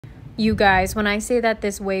You guys, when I say that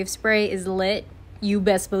this wave spray is lit, you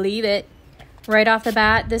best believe it. Right off the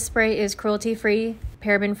bat, this spray is cruelty-free,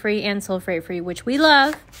 paraben-free, and sulfate-free, which we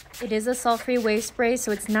love. It is a salt-free wave spray,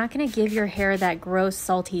 so it's not going to give your hair that gross,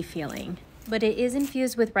 salty feeling. But it is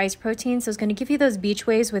infused with rice protein, so it's going to give you those beach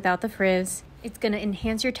waves without the frizz. It's going to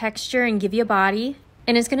enhance your texture and give you a body.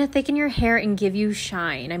 And it's going to thicken your hair and give you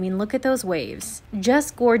shine. I mean, look at those waves.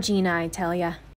 Just gorgina, I tell ya.